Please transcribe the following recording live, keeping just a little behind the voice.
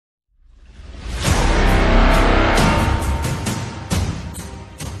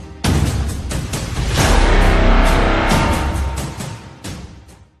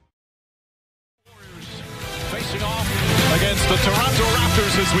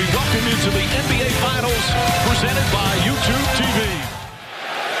we welcome you to the NBA Finals presented by YouTube TV.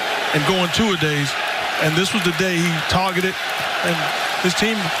 And going two-a-days, and this was the day he targeted, and his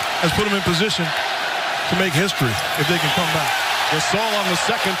team has put him in position to make history if they can come back. Gustó on the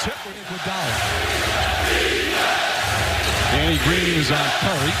second tip. Danny Green is on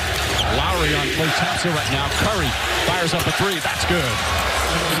Curry. Lowry on Klay Thompson right now. Curry fires up a three. That's good.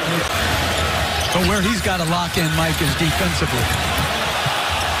 But where he's got to lock in, Mike, is defensively.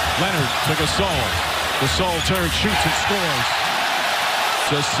 Leonard to Gustó. Gustó turns, shoots, and scores.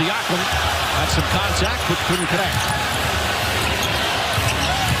 So Siakam had some contact, but couldn't connect.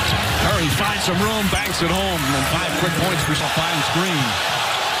 Curry finds some room, banks it home, and 5 quick points for finds Green.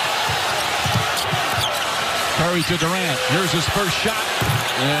 Curry to Durant. Here's his first shot,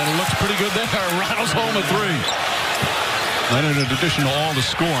 and it looks pretty good there. Rattles home a three. Leonard, in addition to all the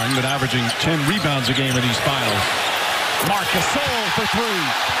scoring, but averaging 10 rebounds a game in these finals. Marc Gasol for three.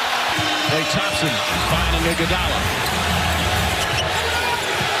 Klay Thompson finding Iguodala.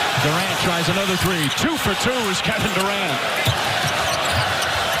 Durant tries another three. 2 for 2 is Kevin Durant.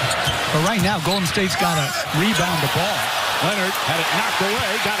 But right now, Golden State's got to rebound the ball. Leonard had it knocked away,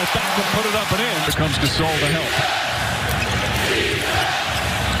 got it back and put it up and in. Here comes Gasol to help.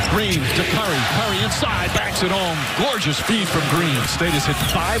 Green to Curry. Curry inside, backs it home. Gorgeous feed from Green. State has hit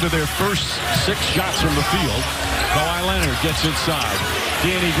 5 of their first 6 shots from the field. Kawhi Leonard gets inside.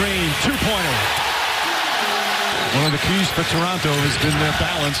 Danny Green, 2-pointer. One of the keys for Toronto has been their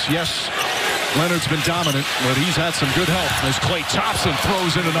balance. Yes, Leonard's been dominant, but he's had some good help as Klay Thompson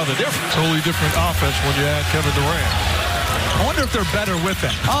throws in another difference. Totally different offense when you add Kevin Durant. I wonder if they're better with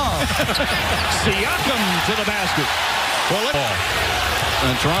him. Oh. Siakam to the basket. Well,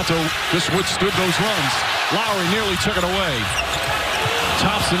 and Toronto just withstood those runs. Lowry nearly took it away.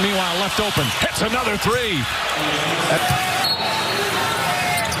 Thompson, meanwhile, left open. Hits another three.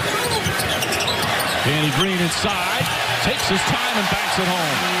 Danny Green inside. Takes his time and backs it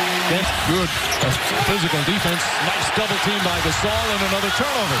home. Good physical defense. Nice double team by Gasol and another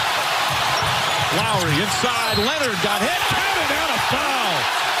turnover. Lowry inside. Leonard got hit. Counted out a foul.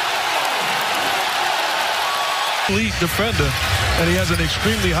 Elite defender, and he has an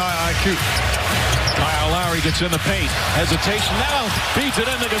extremely high IQ. Kyle Lowry gets in the paint. Hesitation now. Feeds it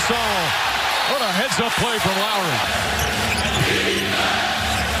into Gasol. What a heads-up play from Lowry.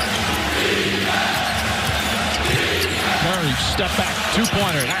 Curry, step back,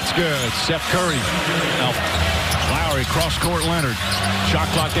 2-pointer. That's good. Steph Curry. Now, Lowry, cross-court Leonard. Shot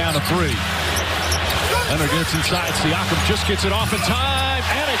clock down to 3. Leonard gets inside. Siakam just gets it off in time,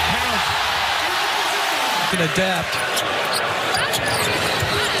 and it counts. Can adapt.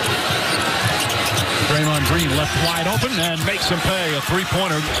 Draymond Green left wide open and makes him pay. A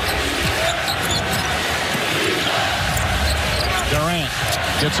 3-pointer. Durant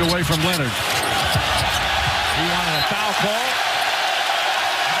gets away from Leonard. He wanted a foul call.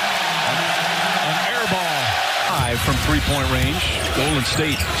 An air ball. 5 from 3-point range. Golden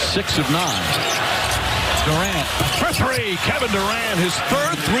State 6 of 9. Durant for 3. Kevin Durant, his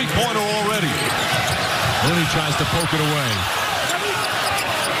 3rd 3-pointer already. Looney tries to poke it away.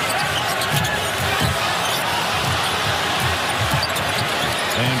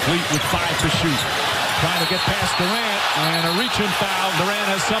 Van Vliet with 5 to shoot. Trying to get past Durant, and a reach-in foul. Durant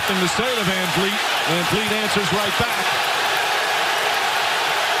has something to say to Van Vliet. Van Vliet answers right back.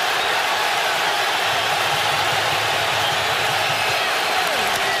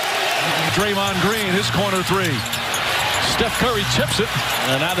 Draymond Green, his corner 3. Steph Curry tips it,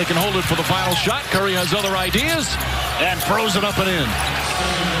 and now they can hold it for the final shot. Curry has other ideas, and throws it up and in.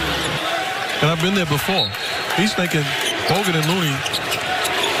 And I've been there before. He's thinking Bogut and Looney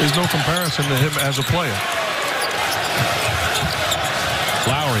is no comparison to him as a player.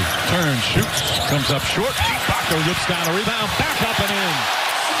 Lowry turns, shoots, comes up short. Ibaka rips down a rebound, back up and in.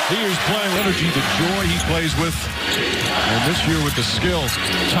 He is playing energy, the joy he plays with. And this year with the skill.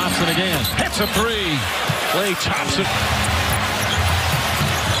 Thompson again, hits a 3. Klay Thompson.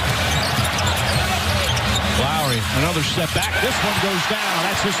 Lowry, another step back. This one goes down.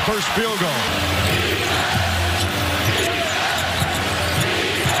 That's his first field goal.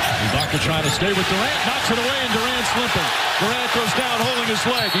 Ibaka trying to stay with Durant, knocks it away, and Durant's limping. Durant goes down holding his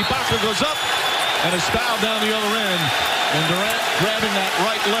leg. Ibaka goes up and is fouled down the other end. And Durant grabbing that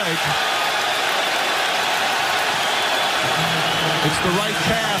right leg. It's the right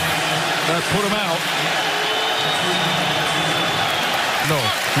calf that put him out. No,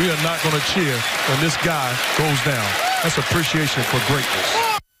 we are not going to cheer when this guy goes down. That's appreciation for greatness.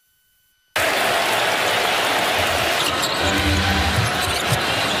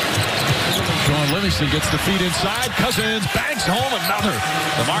 Sean Anderson gets the feed inside. Cousins banks home another.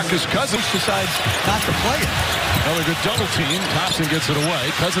 DeMarcus Cousins decides not to play it. Another good double team. Thompson gets it away.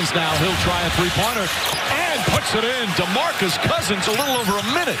 Cousins now, he'll try a three-pointer and puts it in. DeMarcus Cousins a little over a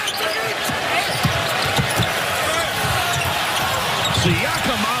minute.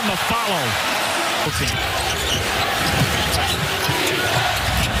 Siakam on the follow.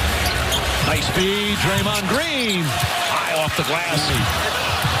 Nice feed. Draymond Green. High off the glass.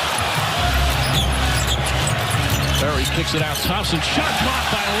 Barry kicks it out. Thompson shot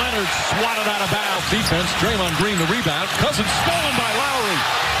blocked by Leonard. Swatted out of bounds. Defense. Draymond Green the rebound. Cousins stolen by Lowry.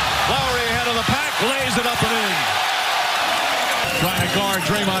 Lowry ahead of the pack. Lays it up and in. Trying to guard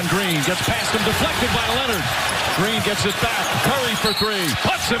Draymond Green. Gets past him. Deflected by Leonard. Green gets it back. Curry for three.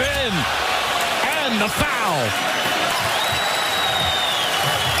 Puts it in. And the foul.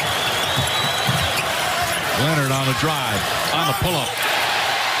 Leonard on the drive. On the pull-up.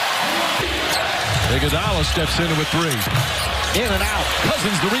 Iguodala steps in with three. In and out.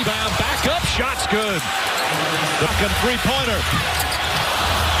 Cousins the rebound. Back up. Shot's good. Second three-pointer.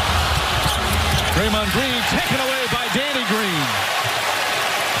 Draymond Green taken away by Danny Green.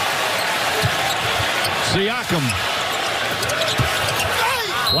 Siakam.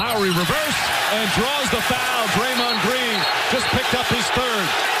 Lowry reverse and draws the foul. Draymond Green just picked up his third.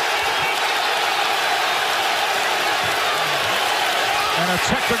 And a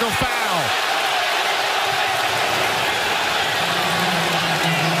technical foul.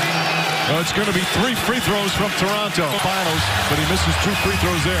 Well, it's going to be 3 free throws from Toronto. Finals, but he misses 2 free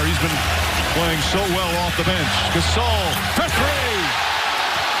throws there. He's been playing so well off the bench. Gasol for three.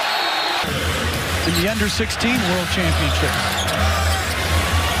 In the under-16 World Championship.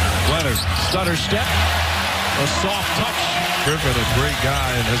 Leonard, stutter step. A soft touch. Griffin, a great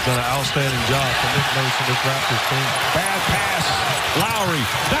guy, and has done an outstanding job for Nick Nurse and this Raptors team. Bad pass. Lowry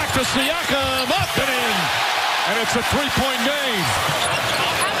back to Siakam. Up and in. And it's a three-point game.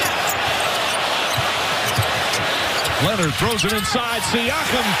 Leonard throws it inside.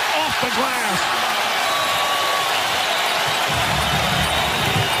 Siakam off the glass.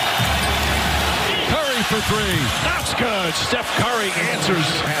 Curry for three. That's good. Steph Curry answers.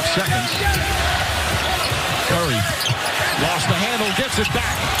 Half seconds. Curry lost the handle. Gets it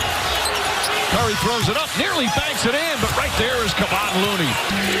back. Curry throws it up. Nearly banks it in. But right there is Kevon Looney.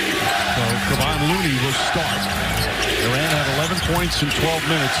 So Kevon Looney will start. Durant had 11 points in 12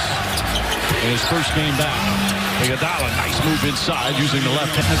 minutes in his first game back. Iguodala, nice move inside using the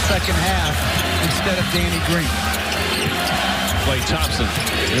left hand. In the second half instead of Danny Green. Klay Thompson.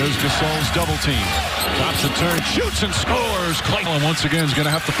 There's Gasol's double team. Thompson turns, shoots, and scores. Klay once again is going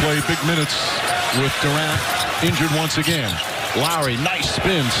to have to play big minutes with Durant injured once again. Lowry, nice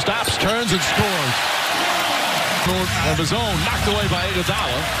spin, stops, turns, and scores. Of his own, knocked away by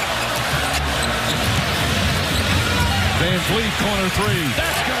Iguodala. Van Vliet, corner three.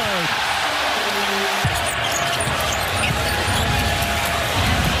 That's good.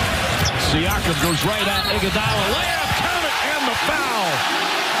 Siakam goes right at Iguodala. Layup, count it, and the foul.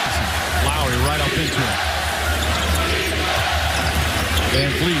 Lowry right up into him. Van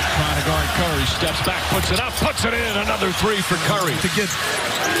Vliet trying to guard Curry. Steps back, puts it up, puts it in. Another three for Curry.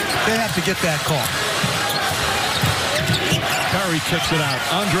 They have to get that call. Curry kicks it out.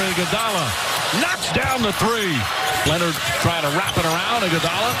 Andre Iguodala knocks down the three. Leonard trying to wrap it around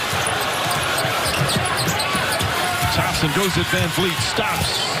Iguodala. Thompson goes at Van Vliet,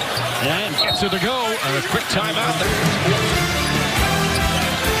 stops, and gets it to go. And a quick timeout there.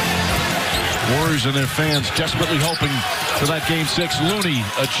 Warriors and their fans desperately hoping for that Game 6. Looney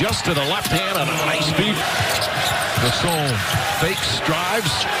adjusts to the left hand on a nice beat. Gasol fakes,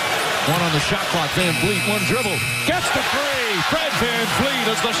 drives. One on the shot clock. Van Vliet, one dribble. Gets the three. Fred Van Vliet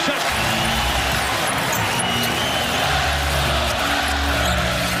as the shot.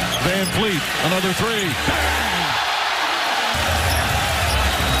 Van Vliet, another three.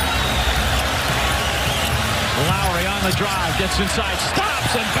 Lowry on the drive, gets inside,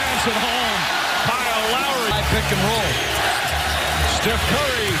 stops, and banks it home. Kyle Lowry. Pick and roll. Steph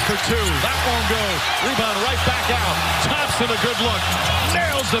Curry for two. That won't go. Rebound right back out. Thompson a good look.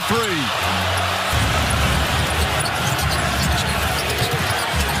 Nails the three.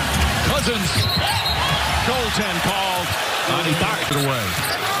 Cousins. Goaltend called. He knocked it away.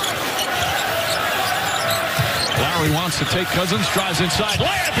 Lowry wants to take Cousins. Drives inside.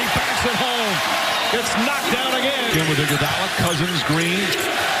 Layup. He backs it home. Gets knocked down again. Again with Iguodala, Cousins, Green,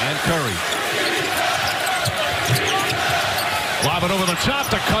 and Curry. Lob it over the top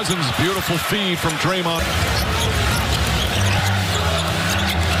to Cousins. Beautiful feed from Draymond.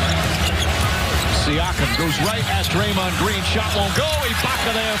 Siakam goes right at Draymond Green. Shot won't go.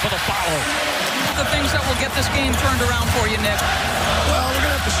 Ibaka there for the follow. The things that will get this game turned around for you, Nick. Well, we're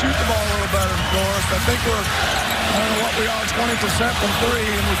going to have to shoot the ball a little better, Doris. I think we're, I don't know what we are, 20% from three,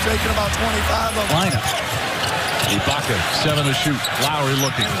 and we've taken about 25 of them. Lineup. Ibaka, 7 to shoot. Lowry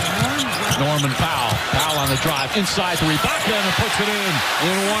looking. Norman Powell. Powell on the drive. Inside to Ibaka and puts it in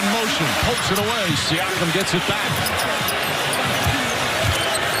one motion. Pokes it away. Siakam gets it back.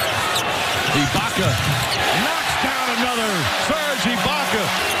 Ibaka knocks down another. Serge Ibaka.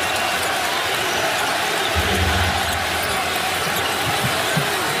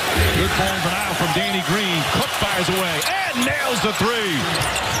 Good ball for now from Danny Green. Cook fires away and nails the three.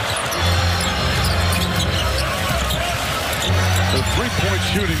 The three-point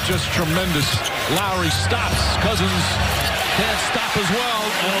shooting just tremendous. Lowry stops. Cousins can't stop as well.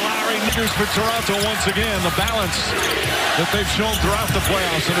 And Lowry niggers for Toronto once again. The balance that they've shown throughout the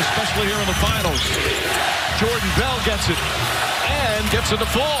playoffs, and especially here in the finals. Jordan Bell gets it and gets it to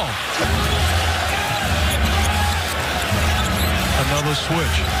fall. Another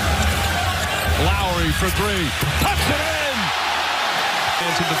switch. Lowry for three. Puts it in!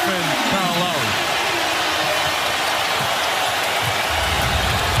 And to defend Kyle Lowry.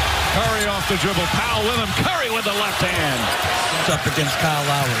 Curry off the dribble. Powell with him. Curry with the left hand. It's up against Kyle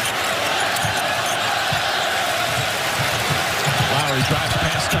Lowry. Lowry drives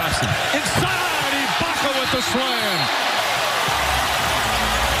past Thompson. Inside! Ibaka with the slam.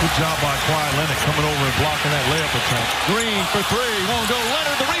 Good job by Kawhi Leonard coming over and blocking that layup attempt. Green for three. Won't go.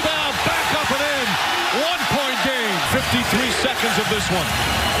 Leonard the rebound. Back up and in. 1-point game. 53 seconds of this one.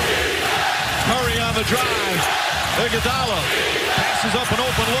 Curry on the drive. Iguodala passes up an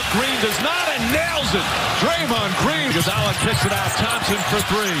open look. Green does not and nails it. Draymond Green. Iguodala kicks it out. Thompson for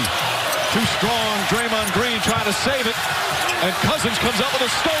three. Too strong. Draymond Green trying to save it. And Cousins comes up with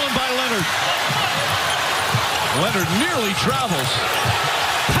a stolen by Leonard. Leonard nearly travels.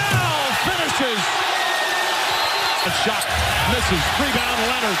 Powell finishes. A shot misses. Rebound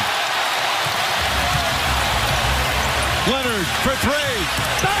Leonard. Leonard for three.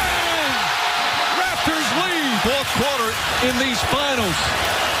 Bang! Raptors lead fourth quarter in these finals.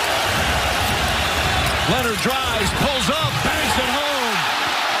 Leonard drives, pulls up, bangs it home.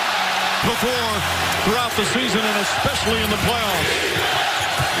 Before, throughout the season and especially in the playoffs.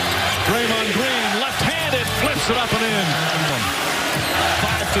 Draymond Green, left-handed, flips it up and in.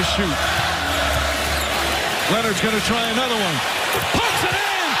 5 to shoot. Leonard's going to try another one. Puts it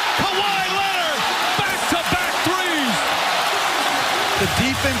in! Kawhi Leonard! Back-to-back threes! The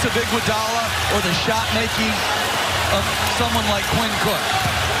defense of Iguodala or the shot making of someone like Quinn Cook.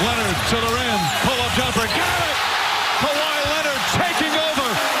 Leonard to the rim. Pull-up jumper. Got it! Kawhi Leonard taking over.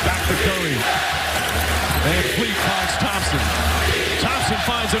 Back to Curry. And Fleet finds Thompson. Thompson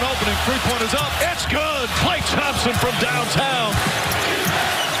finds an opening. Three-pointer's up. It's good. Klay Thompson from downtown.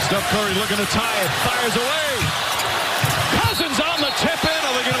 Steph Curry looking to tie it. Fires away. Cousins on the tip-in.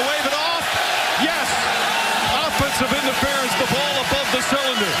 Are they going to wave it off? Yes. Offensive interference. The ball above the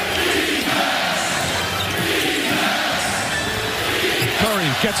cylinder. Curry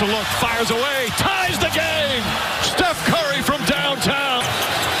gets a look. Fires away. Ties the game. Steph Curry from downtown.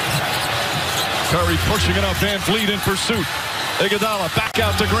 Curry pushing it up. Van Vliet in pursuit. Iguodala back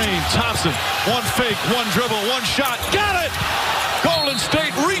out to Green. Thompson. One fake. One dribble. One shot. Got it. Golden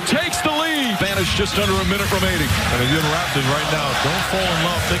State retakes the lead. Advantage just under a minute remaining. And if you're the Raptors right now, don't fall in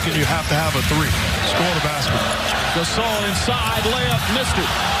love thinking you have to have a three. Score the basket. Gasol inside. Layup. Missed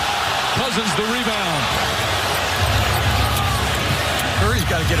it. Cousins the rebound. Curry's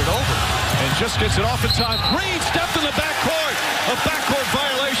got to get it over. And just gets it off in time. Green stepped in the backcourt. A backcourt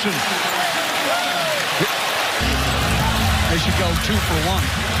violation. They should go 2 for 1.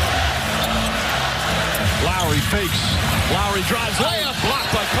 Lowry fakes. Lowry drives. Layup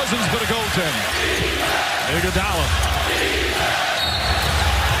blocked by Cousins, but a goaltend. Iguodala.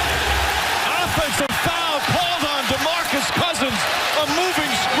 Offensive foul called on DeMarcus Cousins. A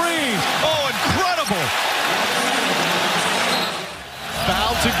moving screen. Oh, incredible.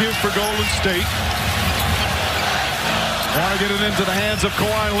 Foul to give for Golden State. Want to get it into the hands of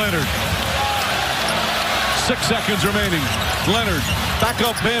Kawhi Leonard. 6 seconds remaining. Leonard back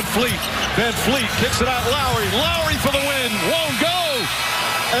up Van Vliet. Van Vliet kicks it out Lowry. Lowry for the win. Won't go.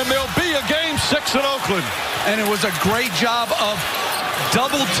 And there'll be a game 6 in Oakland. And it was a great job of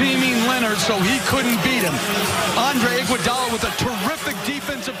double-teaming Leonard so he couldn't beat him. Andre Iguodala with a terrific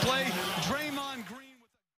defensive play.